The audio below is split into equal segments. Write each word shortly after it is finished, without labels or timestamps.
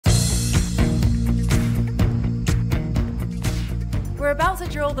We're about to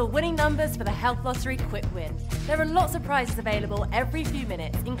draw the winning numbers for the Health Lottery Quick Win. There are lots of prizes available every few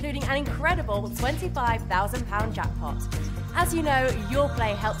minutes, including an incredible £25,000 jackpot. As you know, your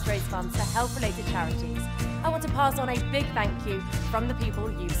play helps raise funds for health-related charities. I want to pass on a big thank you from the people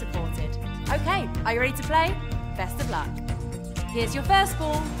you've supported. Okay, are you ready to play? Best of luck. Here's your first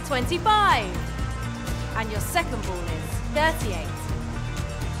ball, 25. And your second ball is 38.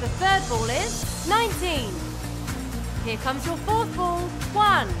 The third ball is 19. Here comes your fourth ball,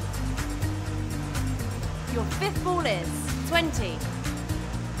 1. Your fifth ball is 20.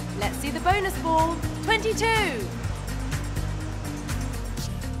 Let's see the bonus ball, 22.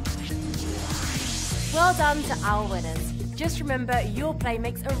 Well done to our winners. Just remember, your play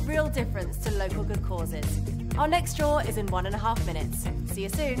makes a real difference to local good causes. Our next draw is in 1.5 minutes. See you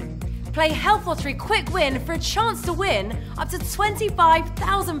soon. Play Health Lottery Quick Win for a chance to win up to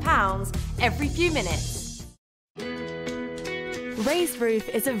 £25,000 every few minutes. Raised Roof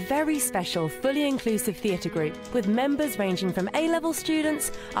is a very special, fully inclusive theatre group with members ranging from A-level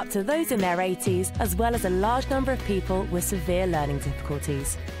students up to those in their 80s, as well as a large number of people with severe learning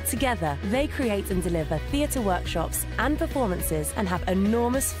difficulties. Together, they create and deliver theatre workshops and performances and have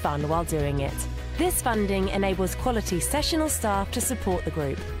enormous fun while doing it. This funding enables quality sessional staff to support the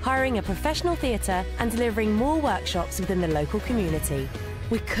group, hiring a professional theatre and delivering more workshops within the local community.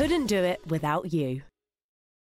 We couldn't do it without you.